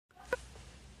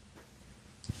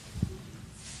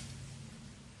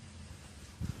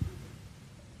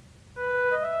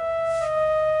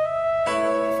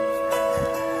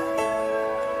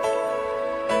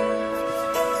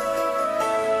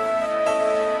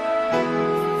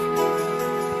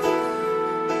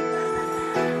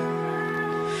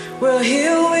Well,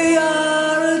 here we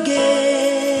are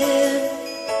again.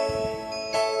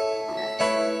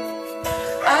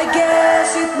 I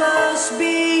guess it must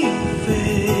be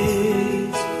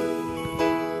fate.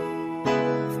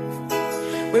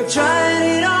 We've tried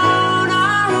it on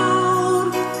our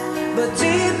own, but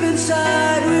deep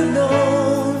inside we've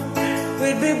known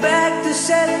we'd be back to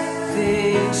set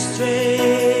things straight.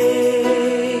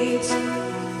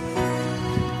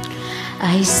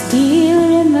 I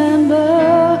still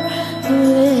remember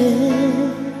when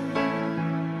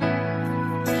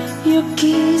your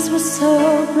kiss was so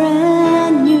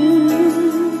brand new.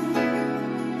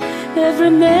 Every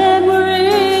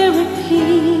memory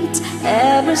repeats,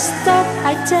 every step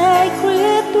I take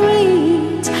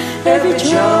repeats, every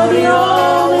journey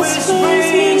always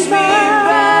brings me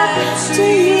back to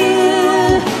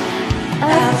you.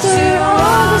 After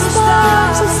all the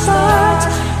stops and starts,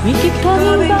 we keep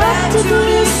coming back to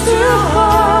these two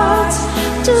hearts,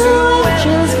 two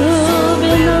angels who've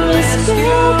been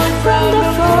rescued from the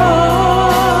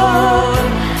fall.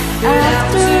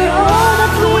 After all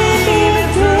that we've been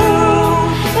through,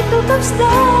 it all comes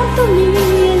down to me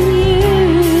and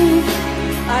you.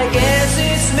 I guess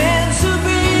it's meant to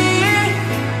be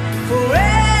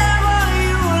forever,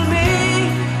 you and me,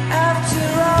 after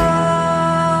all.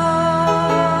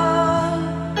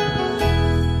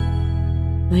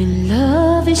 When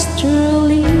love is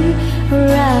truly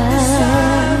right,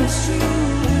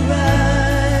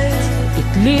 it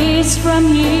leads from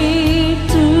year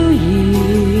to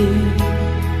year.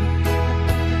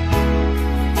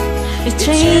 It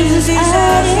changes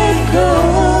as it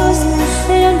goes,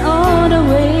 and all the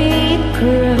way it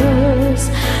grows,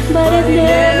 but it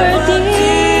never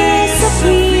disappears.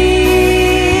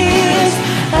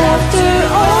 After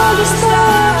all the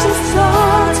stops and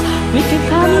starts, we keep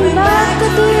coming back to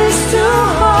these two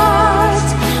hearts,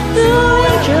 two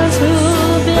angels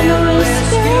who've been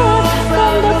rescued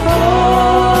from the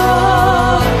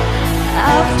fall.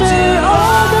 After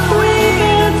all that we've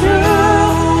been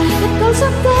through, it goes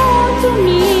up down to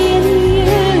me and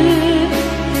you.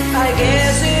 I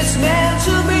guess it's meant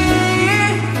to be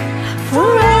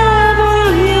Forever,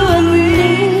 you and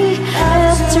me,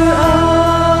 after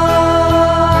all.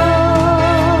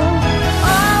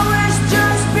 always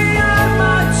just beyond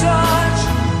my touch.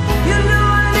 You know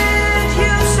I need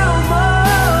you so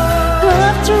much.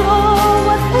 After all,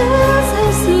 what else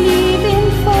is living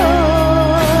for?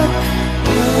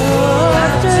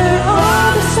 After all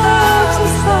the stops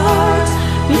and starts,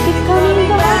 we keep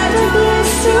coming back to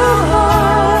these two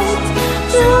hearts,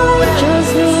 two angels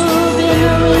who've been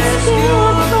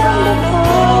rescued from the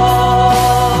fall.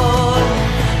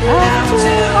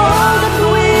 After all that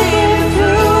we've been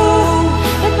through,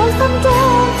 it all comes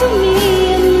down to me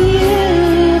and you.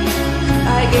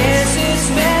 I guess it's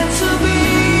meant to be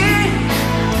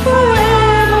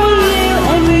Forever, you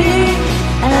and me.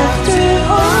 After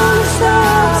all the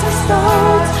stops and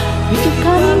starts, we keep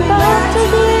coming back to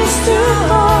these two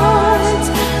hearts,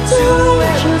 two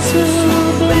angels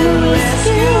who've been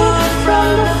rescued from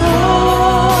the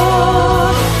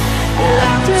fall.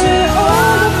 After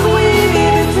all that we've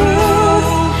been through,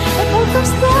 it all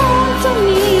comes down to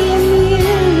me and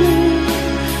you.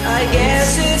 I guess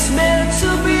it's meant to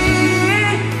be